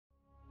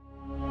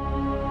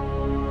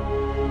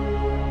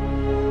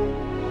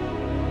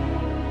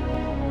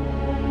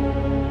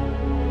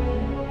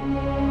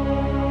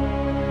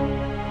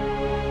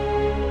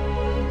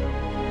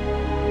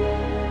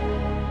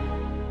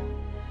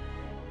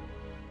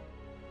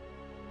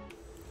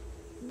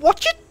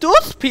What you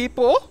does,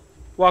 people?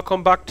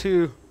 Welcome back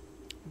to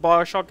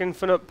BioShock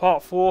Infinite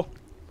Part 4.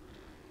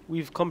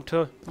 We've come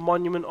to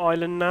Monument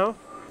Island now.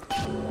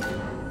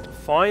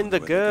 Find the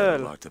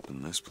girl. Locked up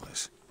in this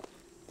place.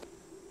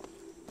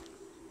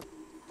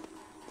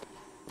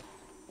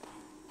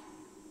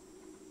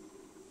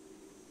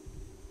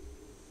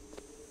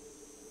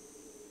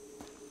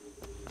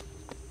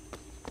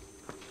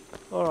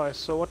 Alright,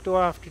 so what do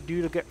I have to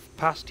do to get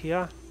past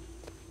here?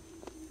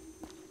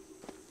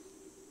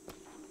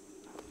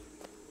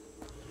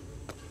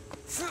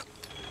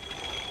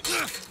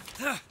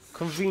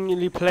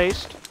 Conveniently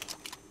placed.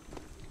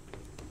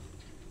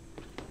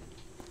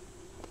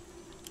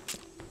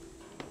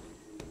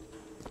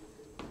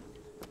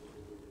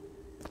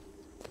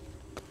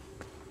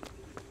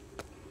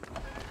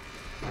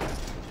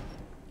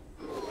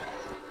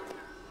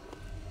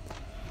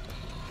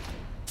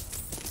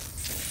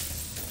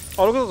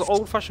 Oh, look at those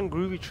old-fashioned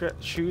groovy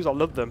shoes. I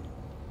love them.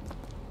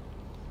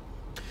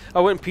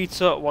 I went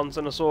pizza once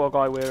and I saw a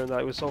guy wearing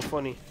that. It was so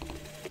funny.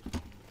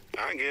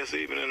 I guess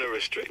even in a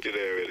restricted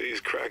area,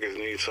 these crackers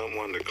need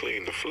someone to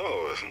clean the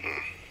floors.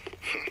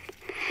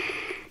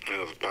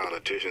 Those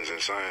politicians and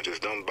scientists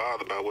don't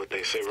bother about what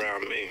they say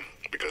around me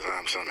because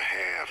I'm some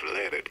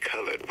half-leaded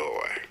colored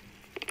boy.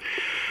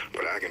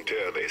 But I can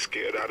tell they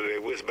scared out of their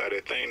wits by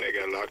that thing they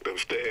got locked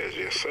upstairs.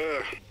 Yes,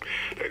 sir.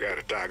 They got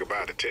a tiger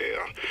by the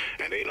tail,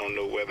 and they don't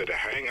know whether to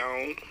hang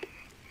on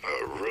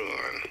or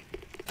run.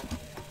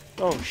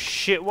 Oh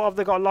shit, what have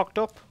they got locked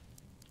up?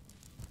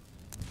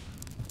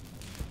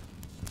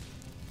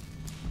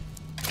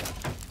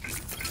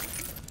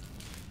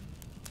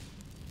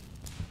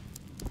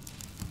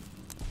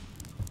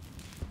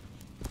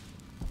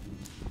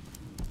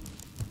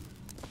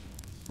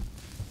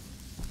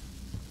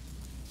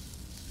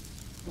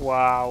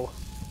 Wow.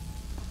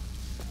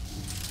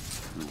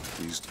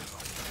 Please do.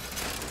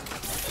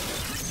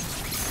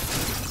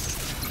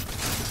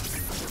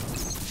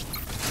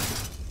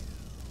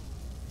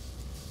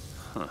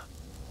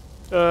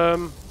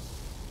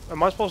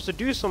 Am I supposed to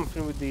do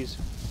something with these?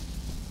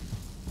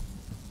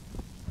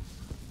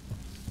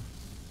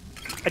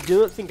 I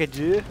don't think I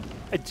do.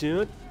 I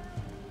don't.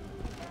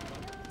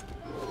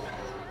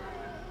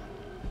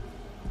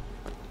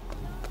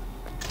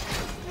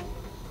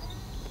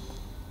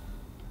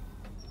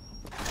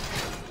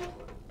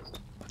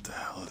 What the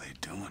hell are they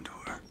doing to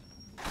her?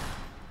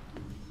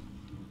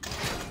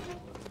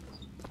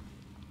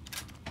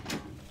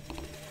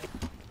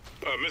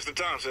 Mr.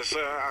 Thompson,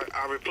 sir,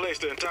 I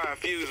replaced the entire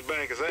fuse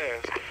banker's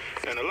ass,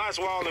 and the lights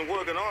were all in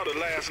working order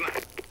last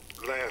night.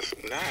 Last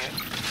night?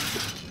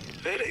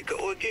 There they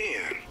go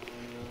again.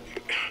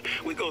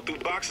 We go through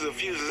boxes of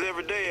fuses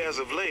every day as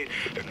of late,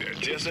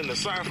 just in the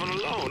siphon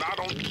alone. I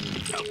don't...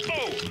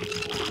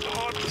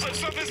 Oh,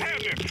 something's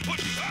happening.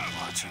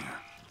 Watching her.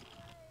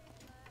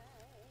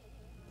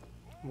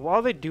 What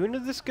are they doing to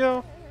this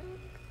girl?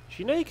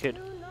 She naked.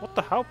 What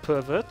the hell,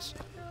 perverts?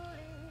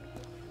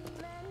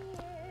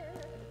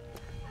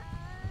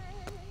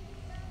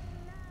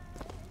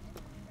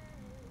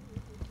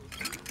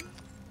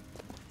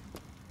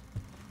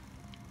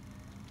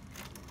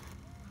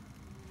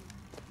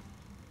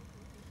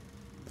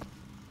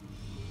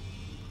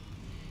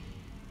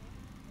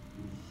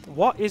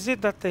 What is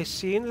it that they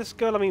see in this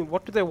girl? I mean,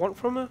 what do they want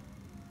from her?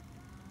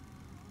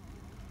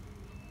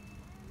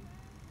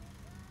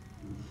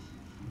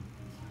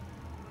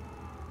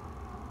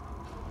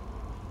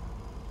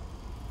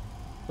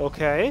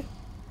 Okay.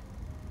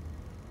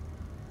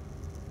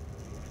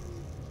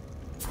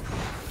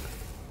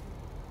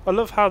 I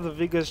love how the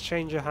vigors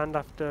change your hand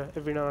after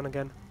every now and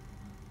again.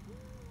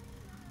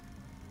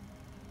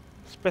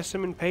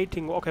 Specimen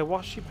painting. Okay,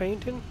 what's she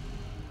painting?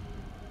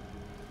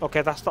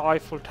 Okay, that's the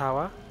Eiffel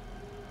Tower.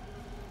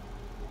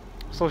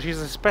 So she's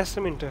a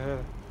specimen to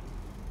her.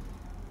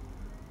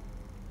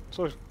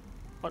 So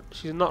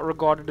she's not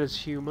regarded as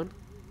human.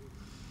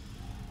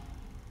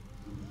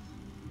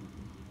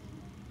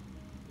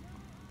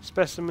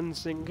 Specimen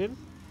singing.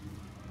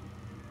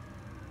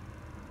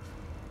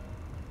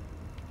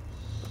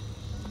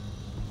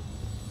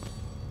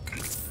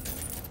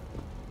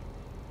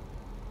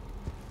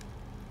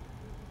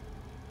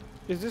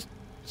 Is this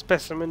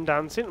specimen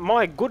dancing?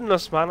 My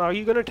goodness, man, are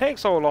you gonna take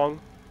so long?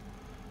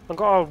 I've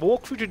got a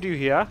walkthrough to do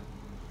here.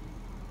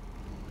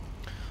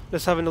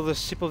 Let's have another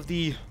sip of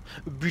the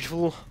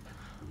beautiful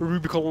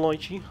Rubicon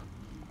lychee.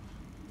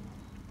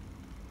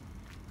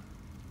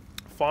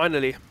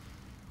 Finally.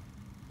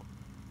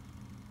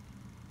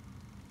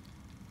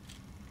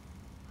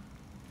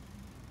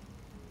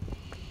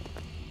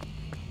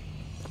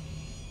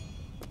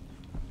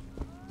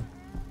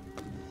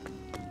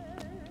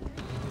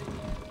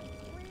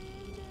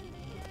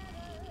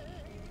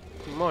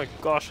 My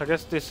gosh, I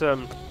guess this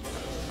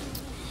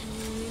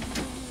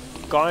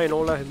guy and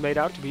all that is made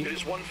out to be. It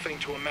is one thing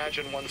to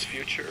imagine one's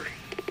future,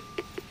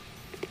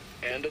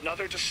 and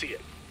another to see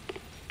it.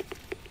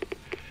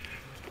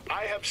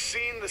 I have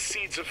seen the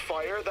seeds of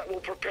fire that will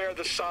prepare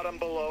the Sodom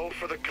below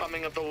for the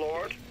coming of the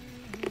Lord.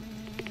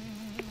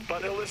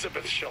 But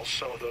Elizabeth shall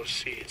sow those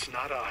seeds,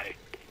 not I.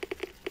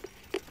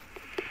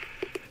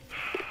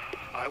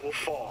 I will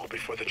fall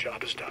before the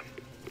job is done.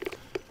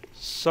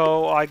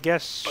 So I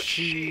guess But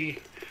she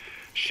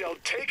shall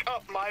take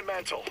up my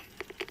mantle.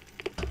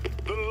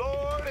 The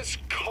Lord is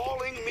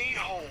calling me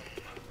home.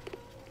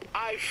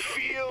 I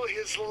feel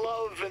his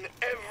love in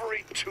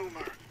every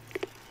tumor,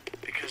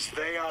 because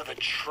they are the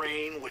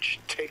train which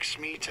takes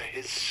me to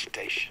his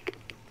station.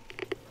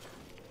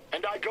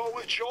 And I go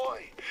with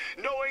joy,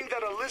 knowing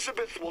that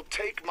Elizabeth will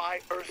take my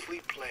earthly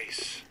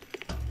place.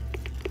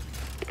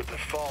 But the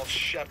false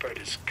shepherd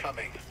is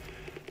coming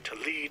to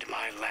lead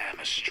my lamb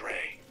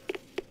astray.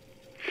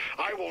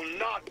 I will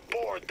not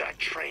board that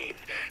train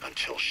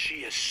until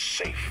she is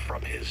safe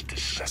from his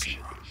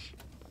deceptions.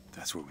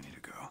 That's where we need to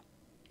go.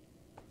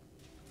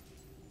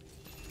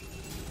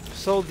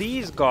 So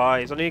these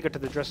guys, I need to get to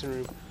the dressing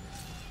room.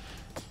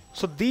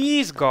 So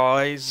these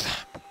guys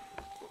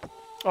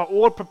are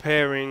all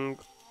preparing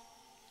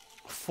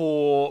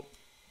for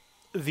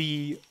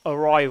the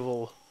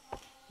arrival.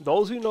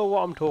 Those who know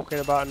what I'm talking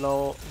about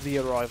know the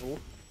arrival.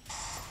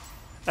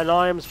 And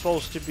I am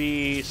supposed to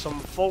be some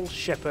false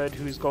shepherd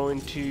who's going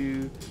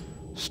to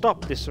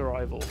stop this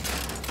arrival.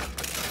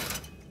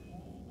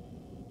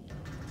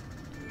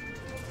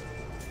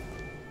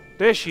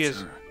 There she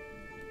is.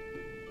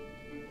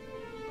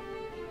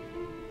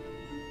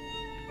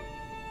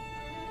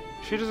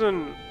 She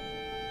doesn't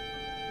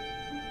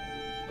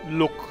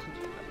look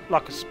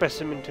like a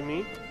specimen to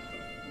me.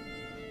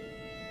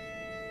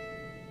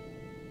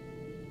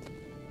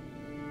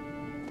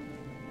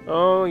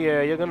 Oh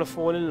yeah, you're gonna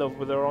fall in love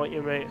with her, aren't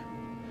you, mate?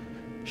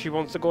 She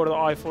wants to go to the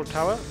Eiffel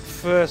Tower.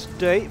 First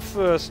date,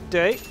 first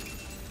date.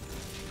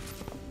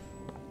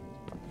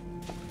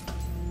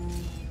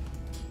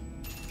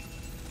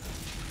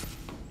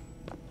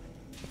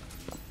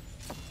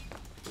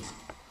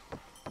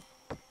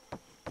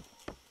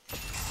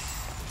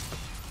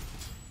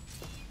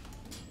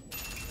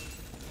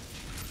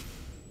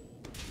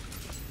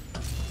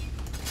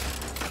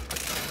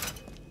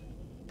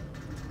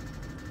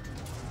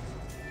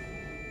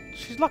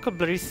 She's like a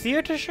bloody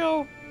theatre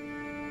show.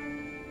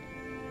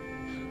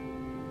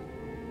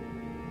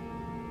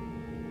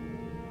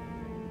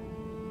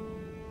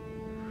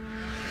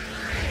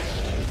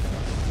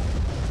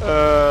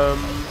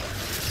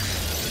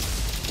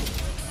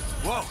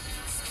 Whoa!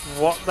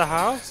 What the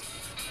hell?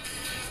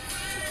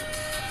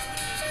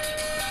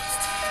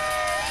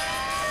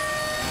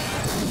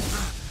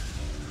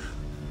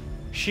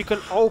 She can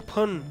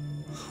open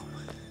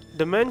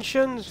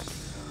dimensions.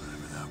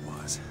 Whatever that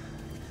was.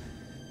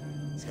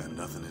 It's got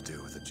nothing to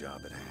do with the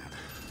job at hand.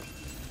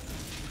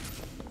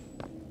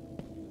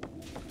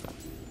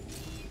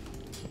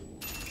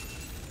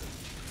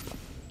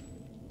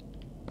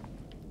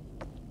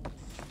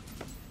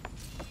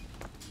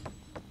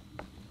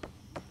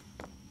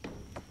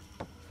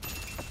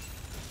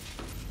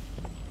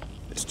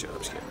 This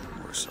job's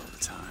getting worse all the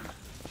time.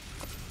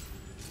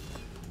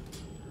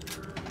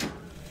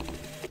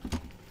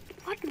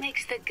 What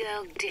makes the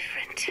girl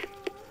different?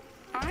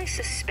 I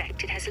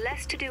suspect it has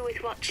less to do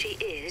with what she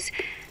is,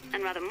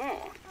 and rather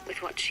more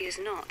with what she is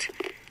not.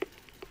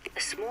 A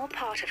small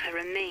part of her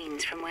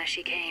remains from where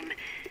she came.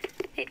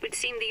 It would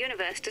seem the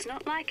universe does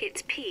not like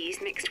its peas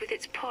mixed with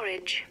its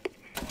porridge.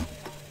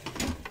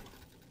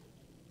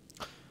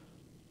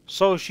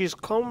 So she's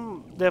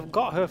come, they've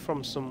got her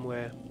from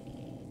somewhere.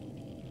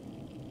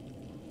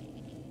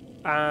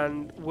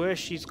 And where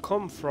she's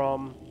come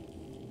from,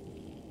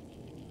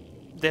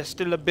 there's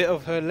still a bit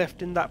of her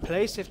left in that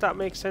place, if that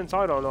makes sense.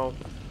 I don't know.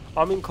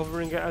 I'm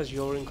uncovering it as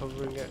you're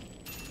uncovering it.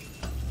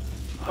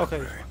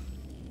 Okay.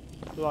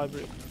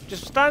 Library.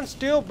 Just stand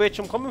still, bitch.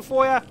 I'm coming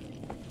for ya.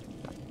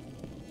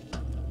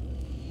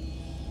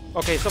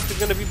 Okay, something's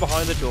gonna be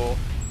behind the door.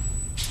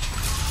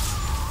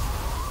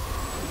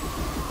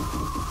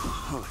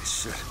 Holy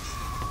shit.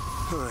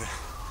 Alright.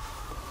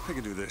 I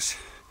can do this.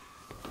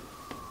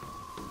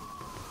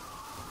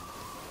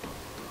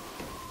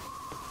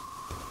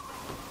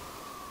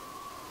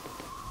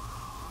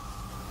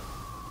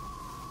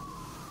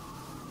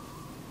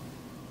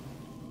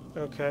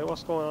 Okay,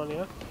 what's going on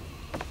here?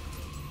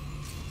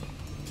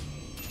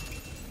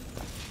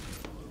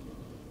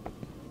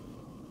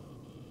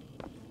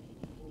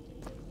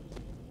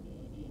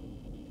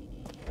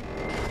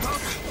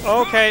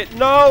 Okay,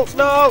 no,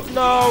 no,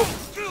 no!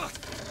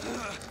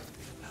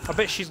 I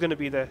bet she's gonna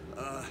be there.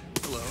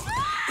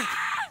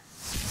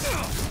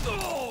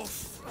 Hello.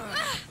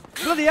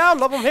 Bloody hell,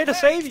 love, I'm here to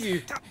save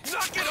you!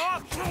 Knock it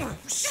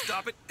off!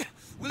 Stop it!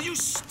 Will you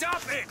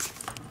stop it?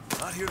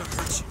 Not here to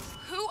hurt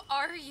you. Who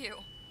are you?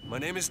 My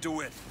name is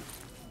DeWitt.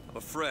 I'm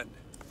a friend.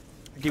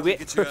 DeWitt?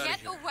 Get you out of Get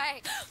here.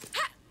 away!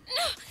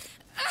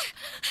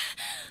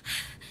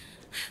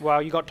 Wow,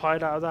 you got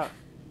tired out of that.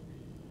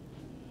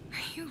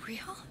 Are you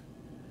real?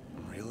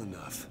 I'm real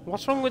enough.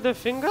 What's wrong with her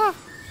finger?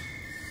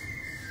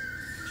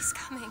 He's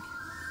coming.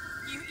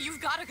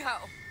 You've got to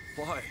go.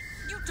 Why?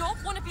 You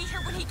don't want to be here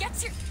when he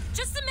gets here.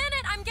 Just a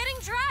minute, I'm getting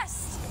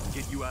dressed.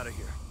 Get you out of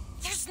here.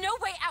 There's no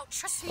way out,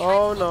 trust me.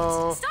 Oh, I've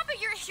no. looked. Stop it,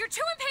 you're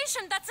too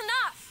impatient, that's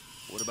enough.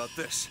 What about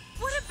this?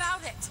 What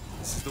about it?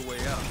 This is the way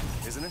out,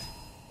 isn't it?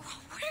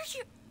 What are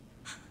you...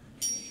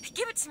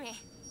 Give it to me.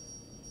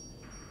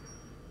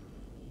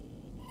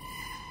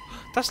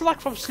 That's like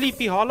from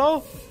Sleepy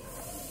Hollow.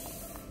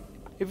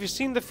 Have you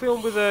seen the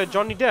film with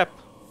Johnny Depp?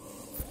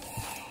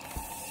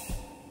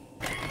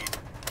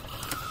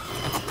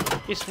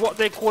 It's what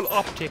they call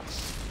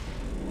optics.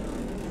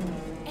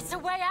 It's a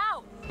way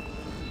out.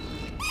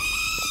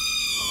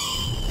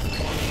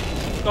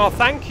 Oh,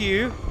 thank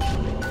you.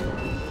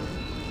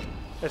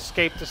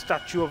 Escape the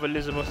statue of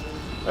Elizabeth.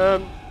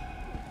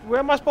 Where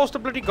am I supposed to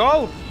bloody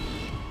go?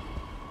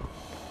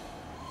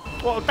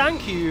 Well,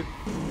 thank you.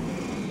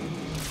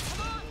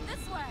 Come on,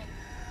 this way.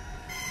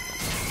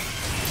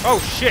 Oh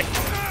shit!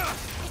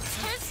 It's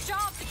his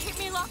job to keep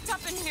me locked up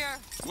in here.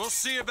 We'll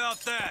see about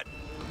that.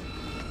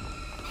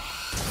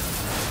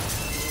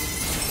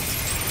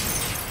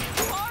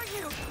 Who are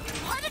you?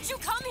 Why did you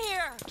come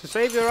here? To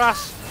save your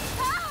ass.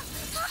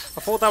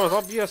 I thought that was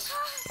obvious.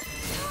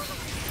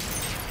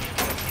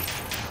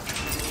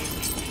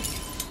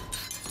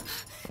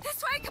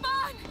 This way, come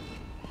on.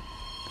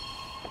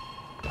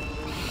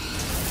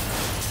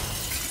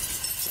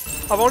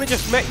 I've only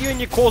just met you and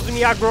you're causing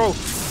me aggro.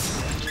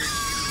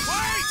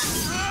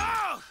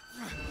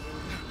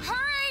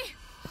 Hurry!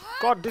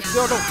 God, this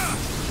girl don't...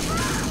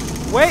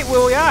 Wait,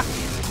 will ya?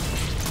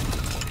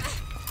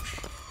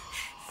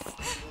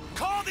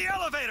 Call the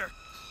elevator!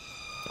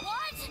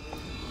 What?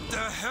 The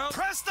hell?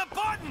 Press the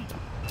button!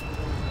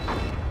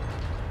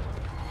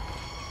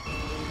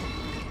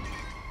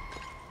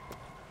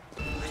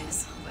 What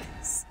is all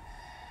this?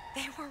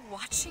 They were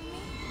watching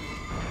me?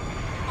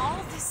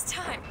 All this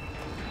time?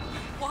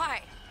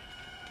 Why?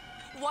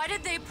 Why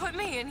did they put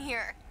me in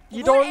here?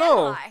 You don't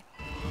know. Am I?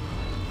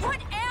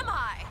 What am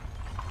I?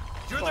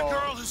 You're the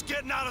girl who's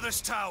getting out of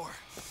this tower.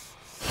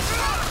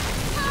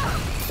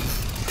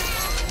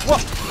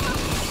 What?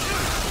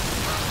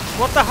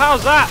 What the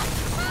hell's that?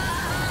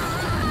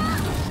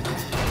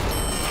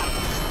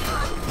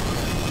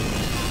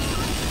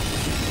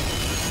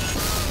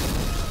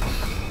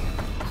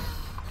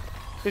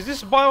 Is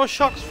this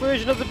BioShock's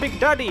version of the Big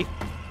Daddy?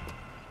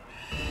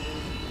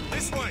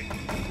 This way!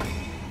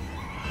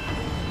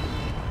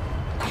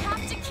 I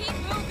have to keep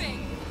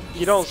moving.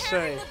 You don't He's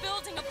tearing say. the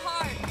building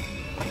apart.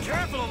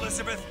 Careful,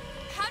 Elizabeth!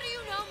 How do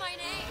you know my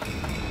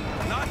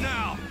name? Not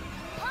now!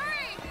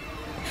 Hurry!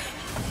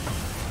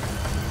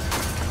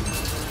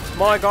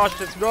 My gosh,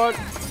 that's good.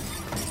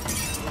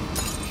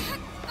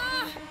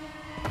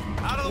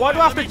 Out of the Why way, do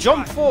I have let to me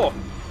jump try. for?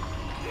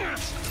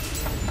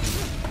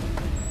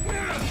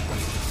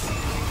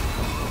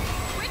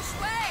 Which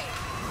way?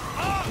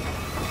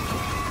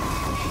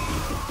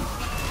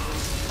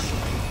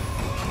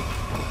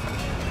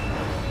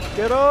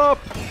 Get up!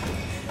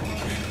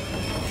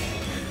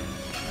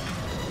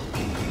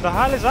 The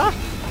hell is that?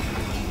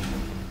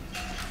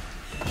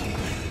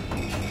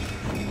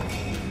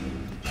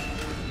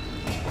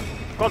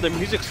 God, the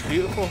music's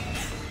beautiful.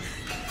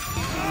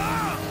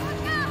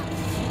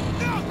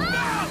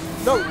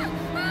 No!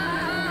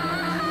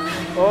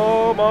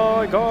 Oh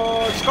my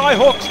god!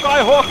 Skyhook!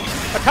 Skyhook!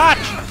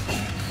 Attach!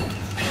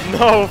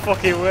 No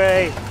fucking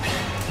way!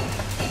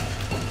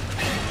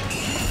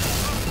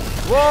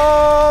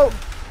 Whoa!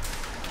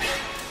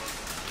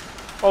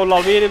 Oh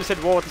lol, me and him said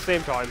whoa at the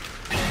same time.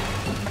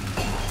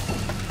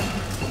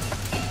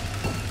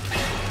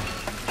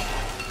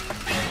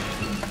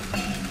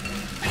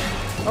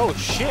 Oh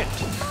shit!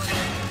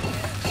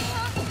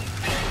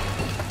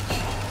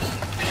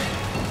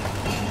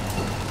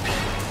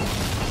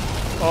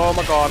 Oh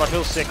my god, I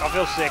feel sick, I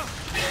feel sick.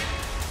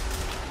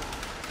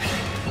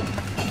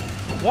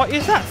 What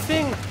is that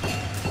thing?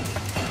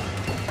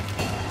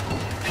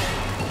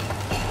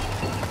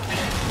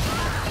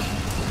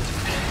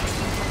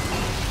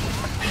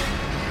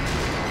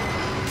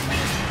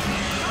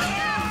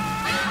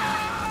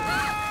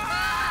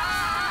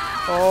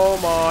 Oh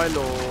my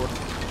lord.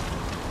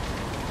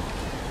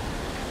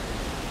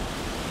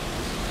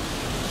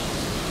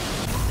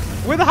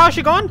 Where the hell's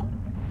she gone?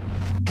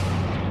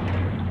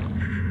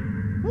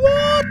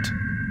 What?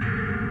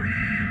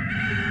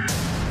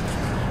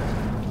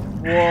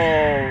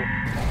 Whoa.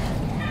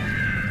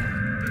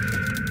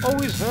 Oh,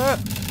 he's hurt.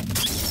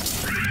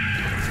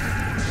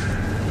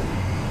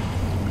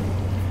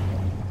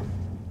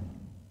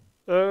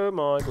 Oh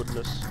my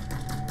goodness.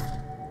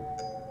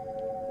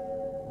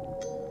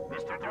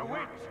 Mr.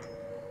 DeWitt!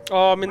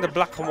 Oh, I'm in the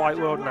black and white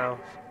world now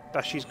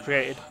that she's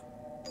created.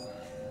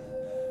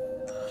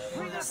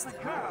 Bring us the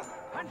girl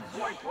and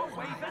wipe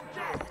away the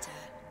debt!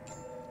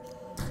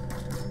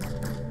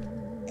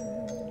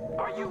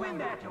 Are you in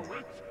there,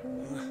 DeWitt?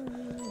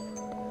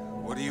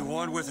 What do you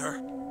want with her?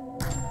 We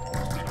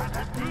had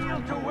a deal,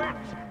 DeWitt!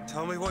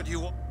 Tell me what you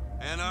want.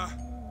 Anna?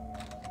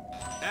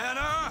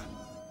 Anna!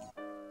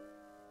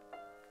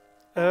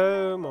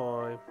 Oh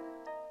my.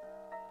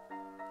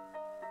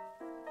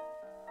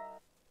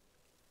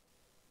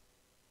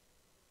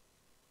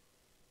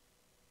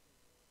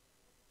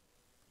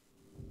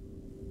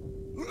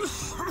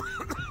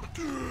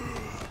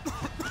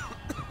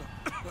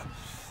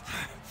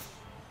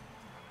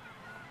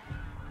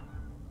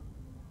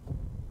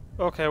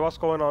 Okay, what's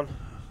going on?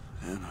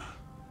 Anna.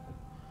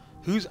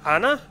 Who's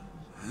Anna?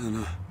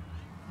 Anna.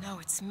 No,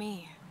 it's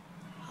me.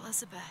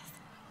 Elizabeth.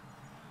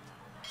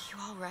 You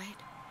all right?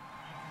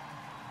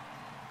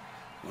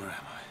 Where am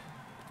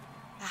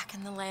I? Back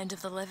in the land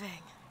of the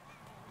living.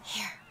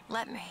 Here,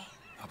 let me.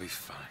 I'll be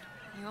fine.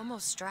 You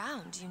almost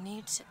drowned. You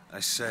need to... I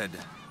said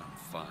I'm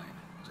fine.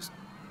 Just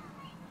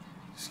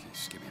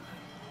give me a minute.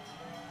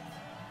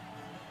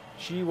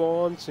 She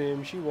wants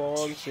him, she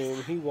wants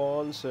him, he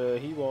wants her,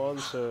 he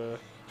wants her.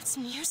 It's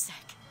music.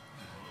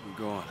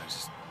 Go on, I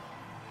just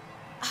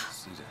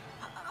need to...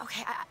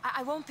 Okay,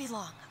 I won't be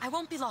long. I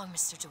won't be long,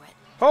 Mr. DeWitt.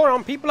 Hold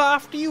on, people are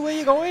after you, where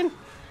you going?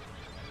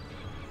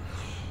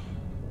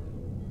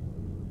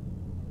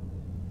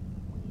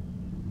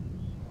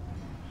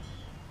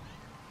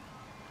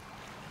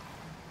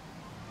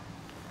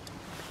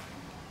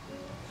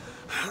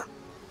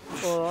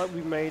 Alright,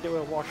 we made it,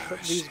 we're washed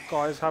up. These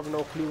guys have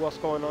no clue what's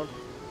going on.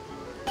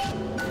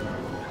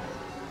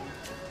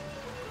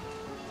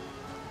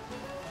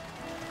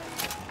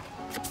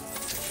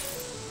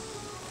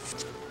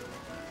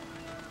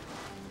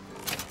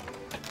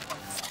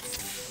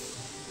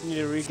 Need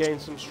to regain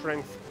some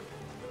strength.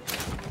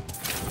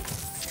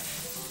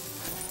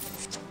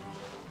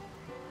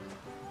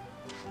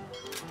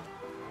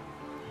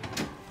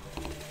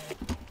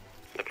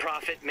 The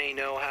prophet may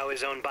know how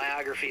his own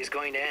biography is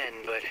going to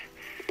end, but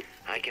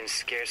I can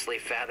scarcely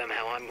fathom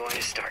how I'm going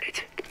to start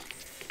it.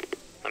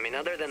 I mean,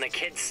 other than the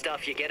kids'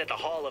 stuff you get at the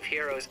Hall of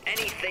Heroes,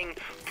 anything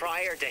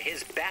prior to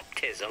his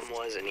baptism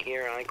was, and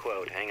here I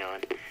quote, hang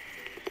on,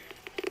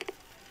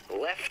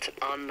 left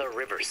on the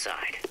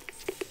riverside.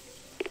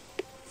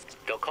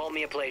 They'll call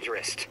me a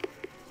plagiarist,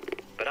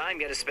 but I'm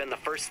going to spend the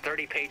first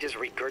 30 pages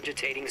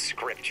regurgitating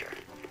scripture.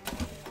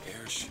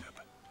 Airship.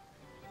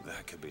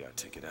 That could be our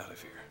ticket out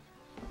of here.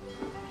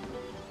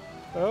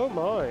 Oh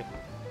my.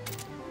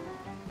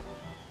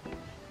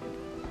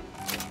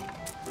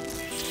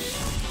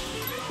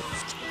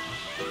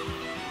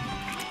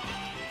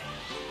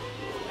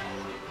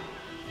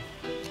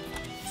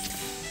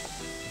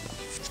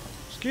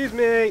 Excuse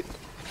me.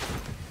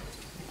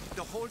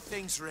 The whole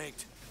thing's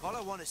rigged. All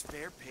I want is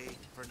fair pay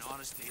for an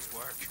honest day's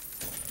work.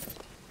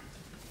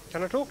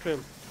 Can I talk to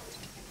him?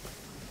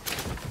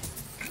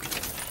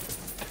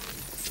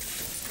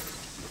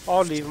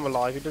 I'll leave him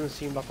alive. He doesn't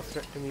seem like a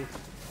threat to me.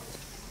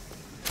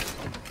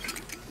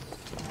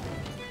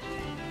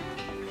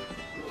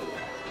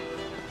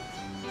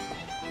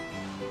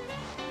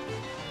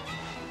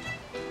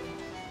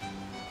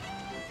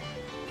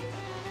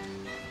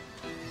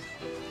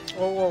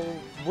 Oh,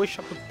 I wish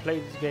I could play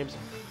these games.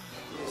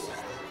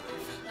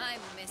 I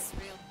miss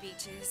real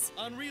beaches.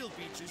 On real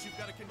beaches, you've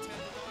got to contend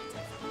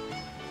with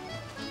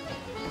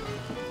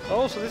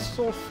Oh, so this is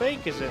all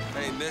fake, is it?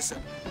 Hey, miss it.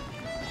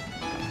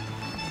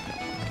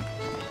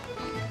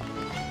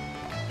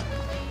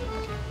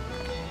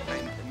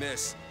 Hey,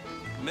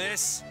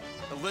 Miss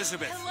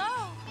Elizabeth.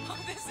 Hello! Oh,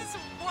 this is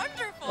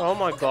wonderful! Oh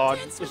my god.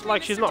 It's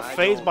like she's not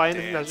phased by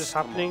anything that's just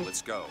Come happening. on,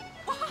 let's go.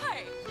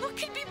 Why? What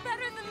could be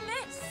better than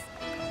this?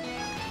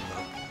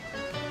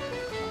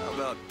 How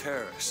about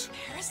Paris?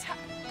 Paris?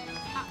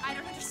 I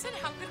don't understand.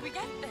 How could we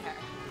get there?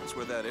 That's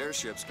where that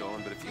airship's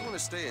going, but if you want to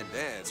stay and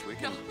dance, we No,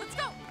 can... let's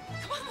go!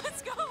 Come on,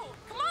 let's go!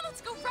 Come on,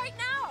 let's go right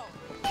now!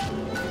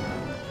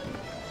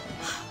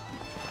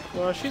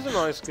 Well, she's a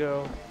nice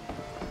girl.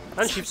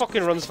 And she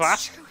fucking runs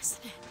fast. True,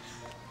 isn't it?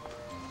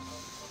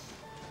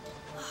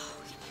 Oh,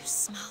 can you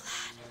smell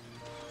that?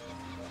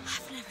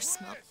 I've never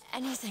smelled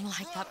anything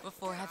like that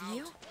before, have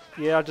you?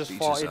 Yeah, I just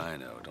Beaches farted. I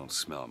know don't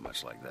smell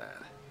much like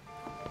that.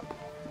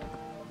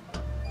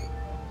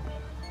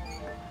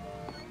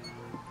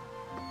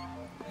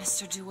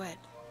 Mr. DeWitt,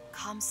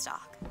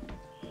 Comstock.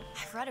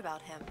 I've read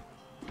about him.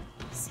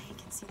 They say he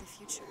can see the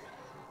future.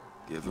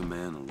 Give a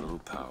man a little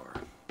power.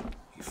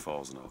 He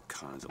falls in all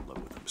kinds of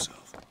love with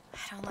himself. I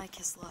don't like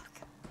his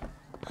look.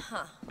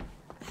 Huh.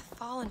 I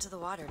fall into the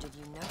water, did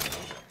you know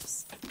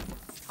that?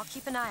 I'll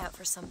keep an eye out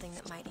for something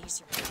that might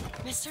ease your pain.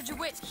 Mr.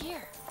 DeWitt,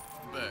 here.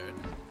 Bird.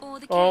 Or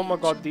the cage. Oh my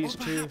god, these or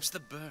two. perhaps the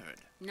bird.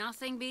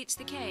 Nothing beats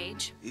the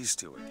cage. These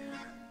two again.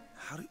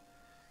 How do...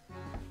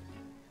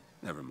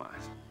 Never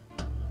mind.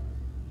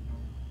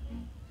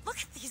 Look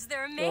at these,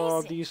 they're amazing.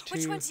 Oh, these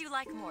Which two. one do you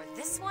like more,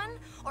 this one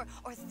or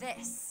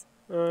this?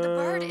 The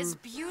bird is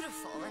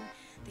beautiful and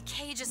the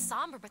cage is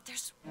somber, but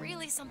there's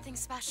really something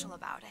special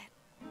about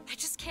it. I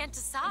just can't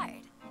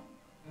decide.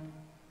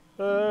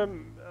 I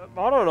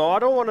don't know. I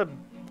don't want to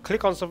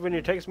click on something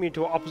that takes me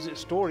into an opposite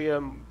story.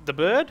 The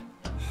bird?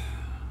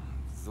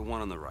 The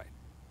one on the right.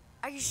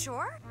 Are you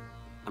sure?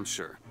 I'm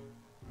sure.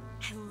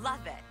 I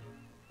love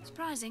it.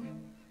 Surprising.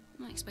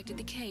 I expected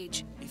the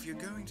cage. If you're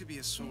going to be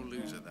a sore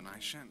loser, then I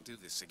shan't do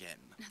this again.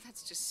 Now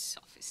that's just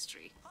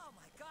sophistry. Oh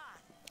my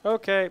god!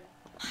 Okay.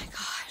 My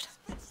God.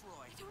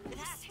 It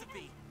has to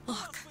be.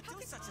 Look, Do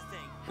such a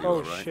thing. You Oh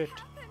all right? shit.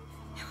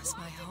 it was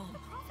my home.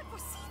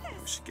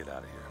 We should get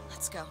out of here.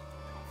 Let's go.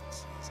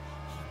 It's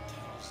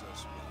okay.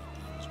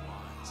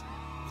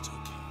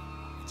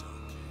 It's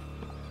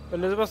okay.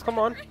 Elizabeth, come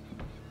on.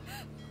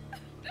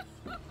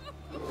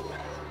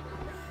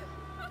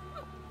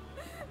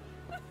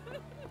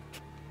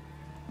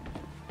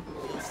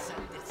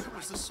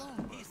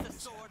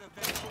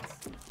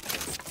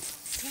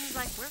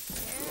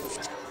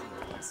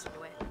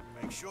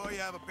 sure you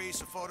have a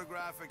piece of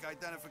photographic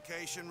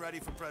identification ready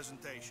for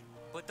presentation?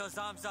 Put those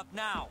arms up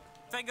now.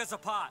 Fingers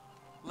apart.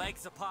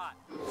 Legs apart.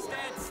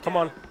 Stand still. Come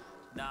on.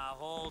 Now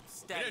hold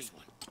steady. This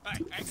one.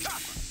 Hey,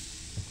 copper.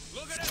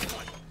 Look at this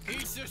one.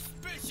 He's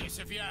suspicious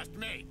if you ask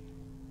me.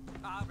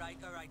 All right.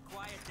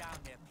 Quiet down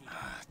there, Pete.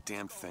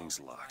 Damn thing's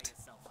locked.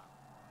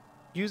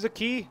 Use the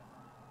key.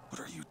 What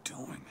are you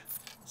doing?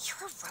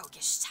 You're a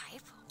roguish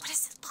type. What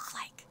does it look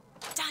like?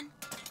 Done.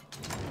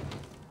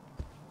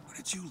 Where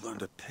did you learn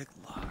to pick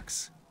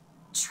locks?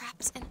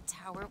 Trapped in a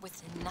tower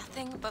with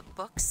nothing but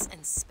books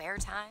and spare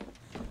time?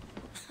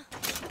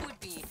 You would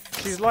be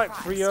She's like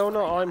surprised Fiona,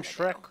 what I know I'm how to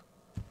Shrek. do.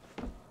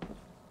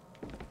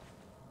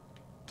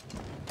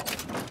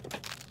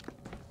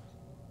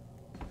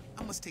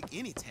 I must take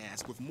any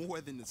task with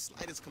more than the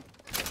slightest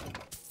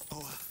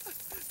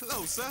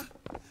hello, sir.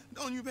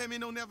 Don't you pay me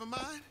no never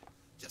mind?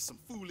 Just some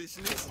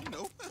foolishness, you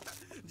know.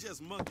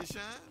 Just monkey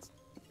shines.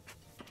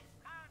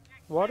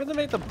 Why do they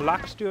make the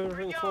blacks do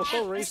everything for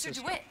so Mr. racist?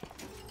 DeWitt,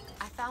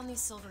 I found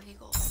these silver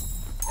eagles.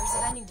 There's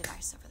a vending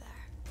device over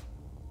there.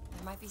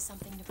 There might be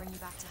something to bring you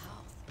back to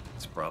health.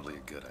 It's probably a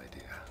good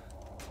idea.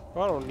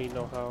 I don't need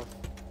no help.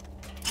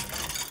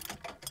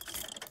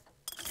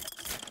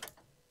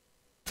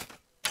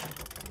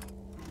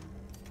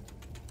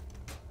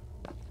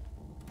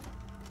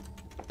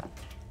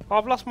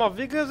 I've lost my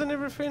vigors and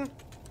everything.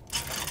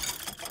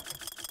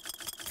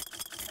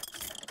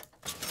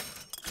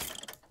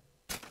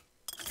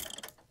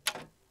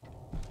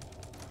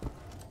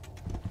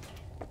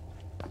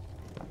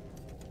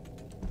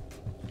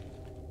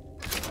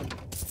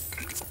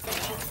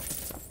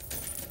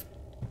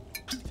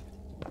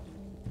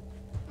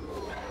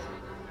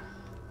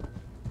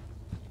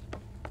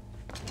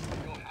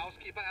 Your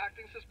housekeeper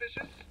acting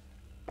suspicious?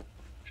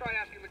 Try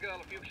asking the girl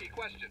a few key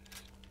questions,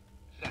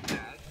 such as...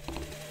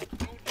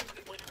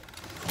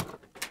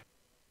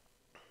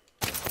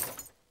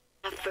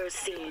 I first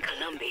seen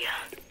Columbia.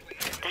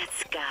 That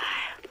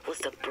sky was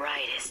the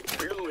brightest,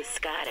 bluest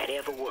sky that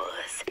ever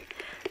was.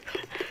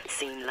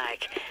 Seemed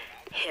like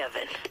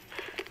heaven.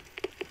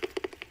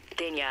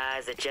 Then your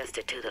eyes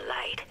adjusted to the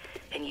light,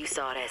 and you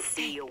saw that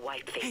sea of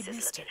white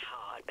faces looking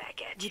hard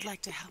back at you. We'd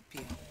like to help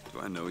you. Do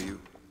I know you?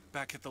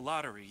 Back at the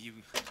lottery, you...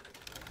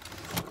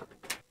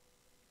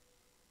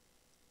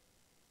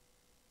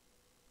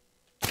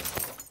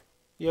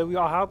 Yeah,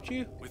 I helped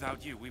you.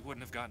 Without you, we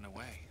wouldn't have gotten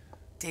away.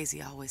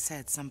 Daisy always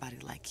said somebody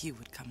like you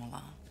would come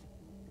along.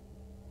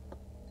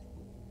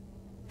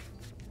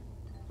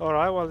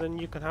 Alright, well then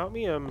you can help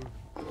me.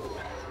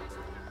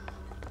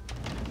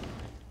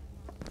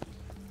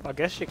 I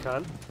guess you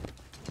can.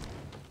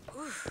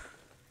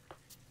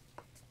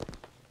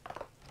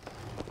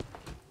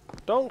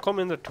 Don't come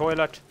in the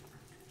toilet.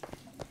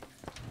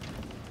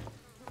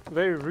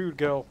 Very rude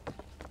girl.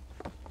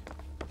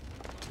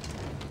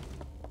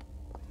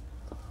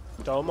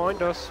 Don't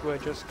mind us, we're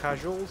just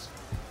casuals.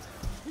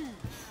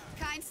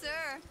 Kind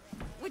sir,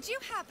 would you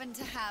happen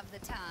to have the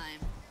time?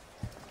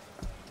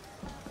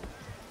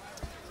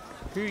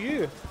 Who are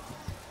you?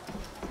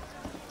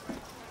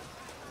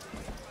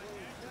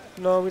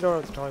 No, we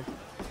don't have the time.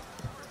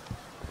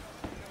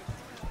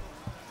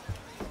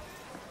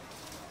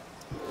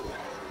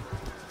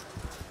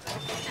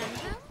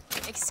 Annabelle?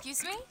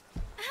 Excuse me?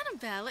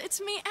 Annabelle, it's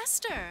me,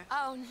 Esther.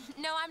 Oh,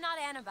 no, I'm not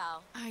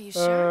Annabelle. Are you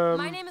sure?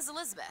 My name is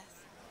Elizabeth.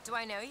 Do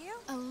I know you?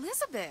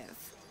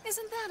 Elizabeth.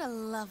 Isn't that a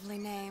lovely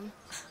name?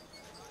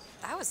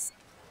 That was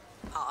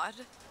odd.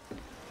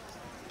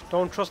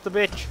 Don't trust the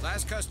bitch.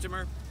 Last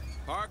customer.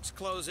 Park's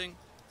closing.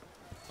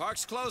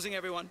 Park's closing,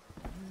 everyone.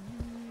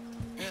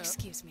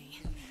 Excuse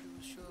me.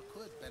 Sure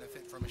could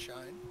benefit from a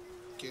shine.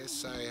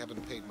 Guess I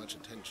haven't paid much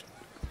attention.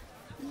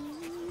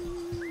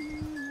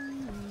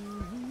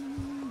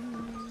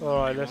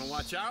 Alright, You let's... wanna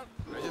watch out?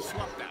 I just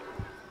swapped that.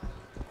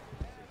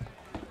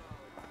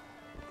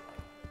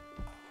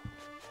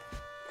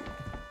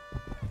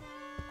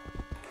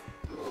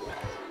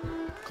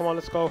 Come on,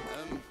 let's go.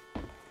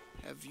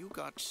 Have you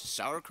got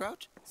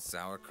sauerkraut?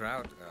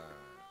 Sauerkraut?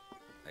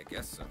 I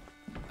guess so.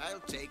 I'll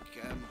take,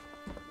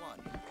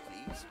 one,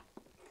 please.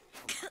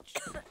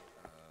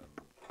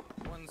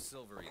 One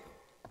silver eagle.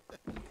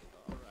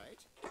 All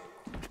right.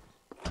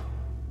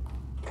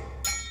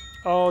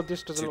 Oh,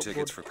 this doesn't 2 look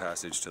tickets good. for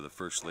passage to the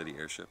First Lady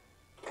airship.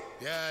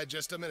 Yeah,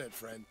 just a minute,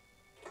 friend.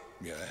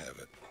 Yeah, I have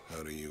it.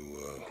 How do you,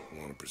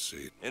 want to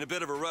proceed? In a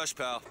bit of a rush,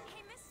 pal.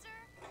 Hey, mister,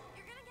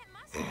 you're gonna get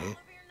mustard all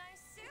over your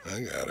nice suit.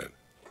 I got it.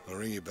 I'll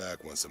ring you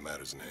back once the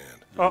matter's in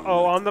hand.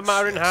 Uh-oh, on the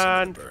matter in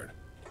hand. Songbird.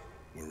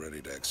 We're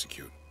ready to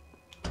execute.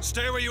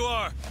 Stay where you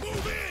are.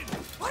 Move in!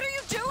 What are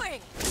you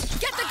doing?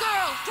 Get the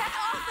girl! Get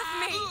off of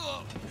me!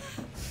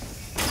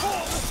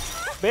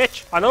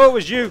 Bitch, I know it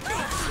was you. Get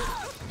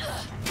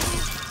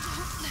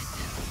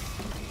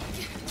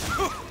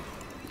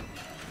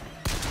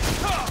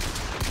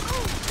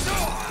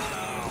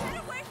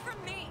away from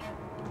me!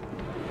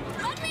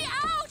 Let me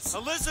out!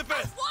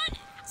 Elizabeth! What?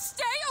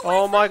 Stay away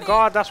Oh from my me!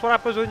 god, that's what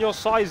happens when you're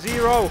size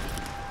 0.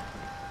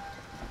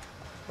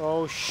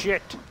 Oh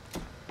shit.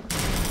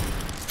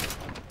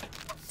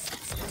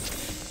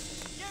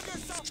 Give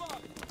yourself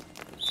up!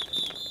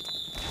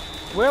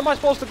 Where am I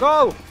supposed to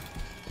go?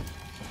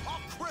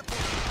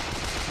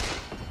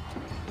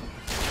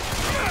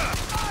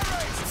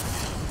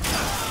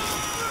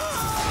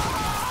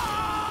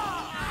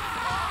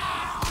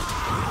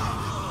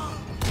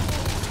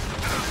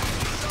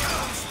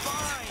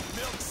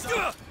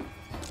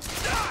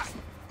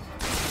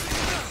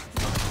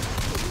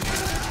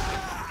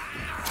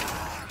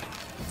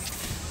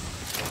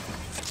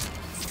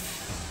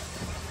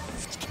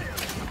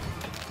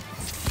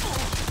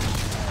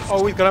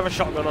 Oh, he's gonna have a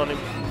shotgun on him.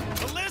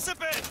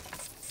 Elizabeth!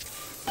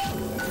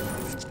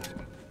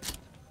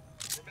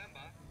 Remember,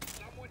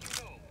 someone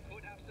you know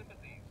could have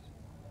sympathies.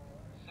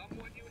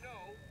 Someone you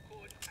know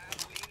could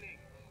have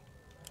leanings.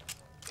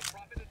 The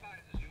Prophet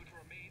advises you to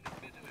remain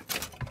vigilant.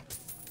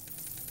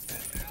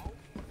 And now,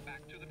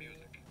 back to the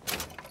music.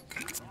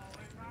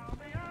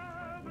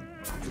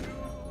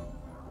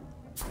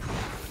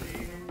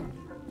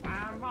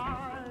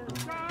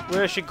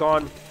 Where is she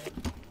gone?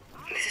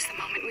 This is the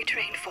moment we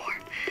trained for.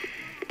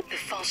 The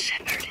false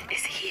shepherd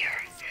is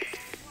here.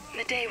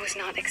 The day was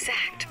not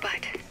exact,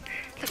 but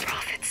the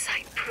prophet's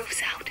sight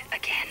proves out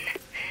again.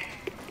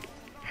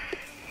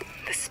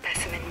 The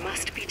specimen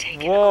must be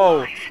taken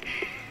alive.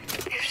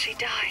 If she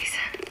dies,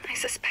 I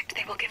suspect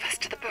they will give us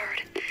to the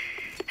bird.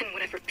 And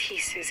whatever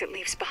pieces it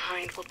leaves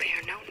behind will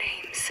bear no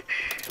names.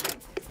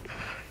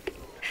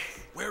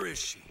 Where is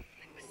she?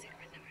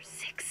 Number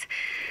 6.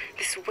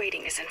 This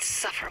waiting is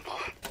insufferable.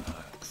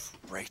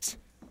 Great.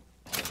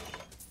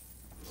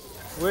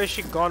 Where is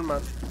she gone,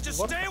 man? Just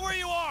What? stay where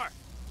you are!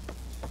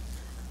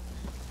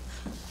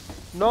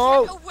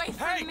 No! Get away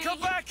from Hey, me. come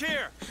back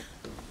here!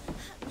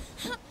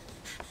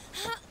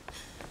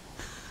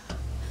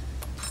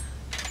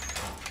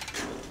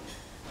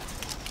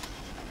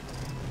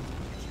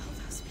 Kill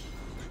those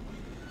people.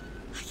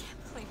 I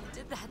can't believe you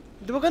did that.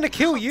 They were gonna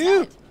kill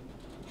you!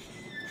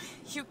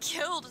 You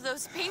killed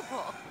those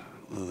people.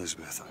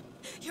 Elizabeth,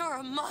 You're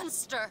a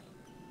monster.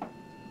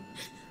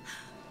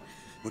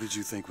 what did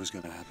you think was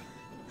gonna happen?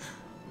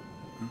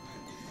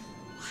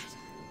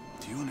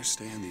 Do you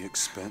understand the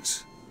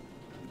expense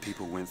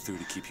people went through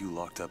to keep you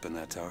locked up in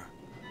that tower?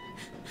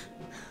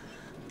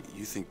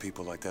 You think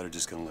people like that are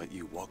just gonna let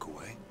you walk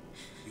away?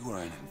 You are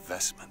an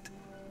investment,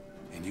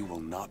 and you will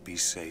not be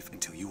safe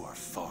until you are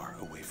far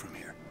away from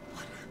here.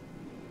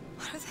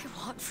 What do they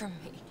want from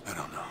me? I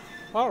don't know.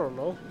 I don't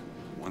know.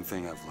 One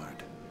thing I've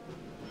learned.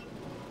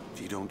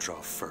 If you don't draw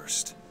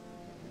first,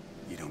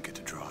 you don't get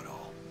to draw at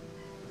all.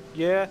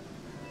 Yeah.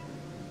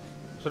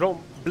 So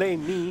don't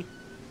blame me.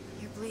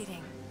 You're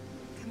bleeding.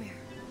 Come here.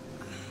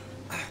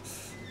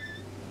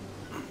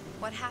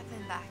 What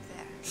happened back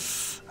there?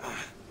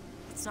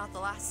 It's not the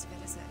last of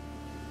it, is it?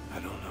 I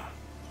don't know.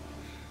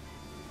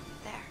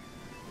 There.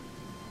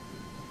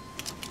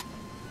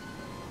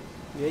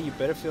 Yeah, you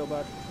better feel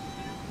bad.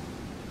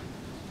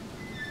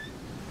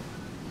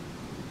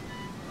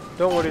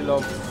 Don't worry,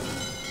 love.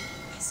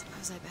 I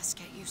suppose I best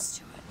get used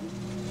to it.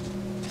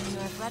 You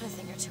know, I've read a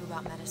thing or two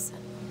about medicine.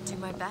 Do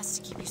my best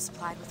to keep you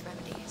supplied with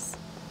remedies.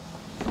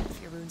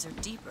 If your wounds are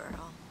deeper,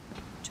 I'll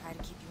try to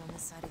keep you on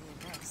this side of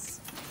the abyss.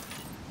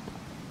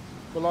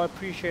 Well, I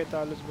appreciate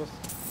that, Elizabeth.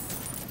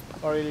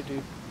 I really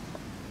do.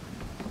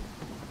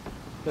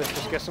 Let's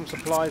just get some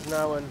supplies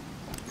now and...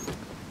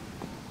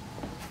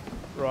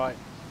 Right.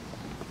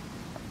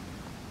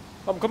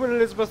 I'm coming,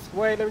 Elizabeth.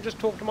 Wait, let me just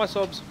talk to my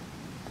subs.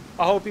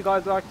 I hope you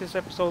guys liked this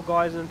episode,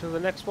 guys, and until the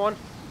next one,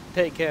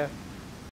 take care.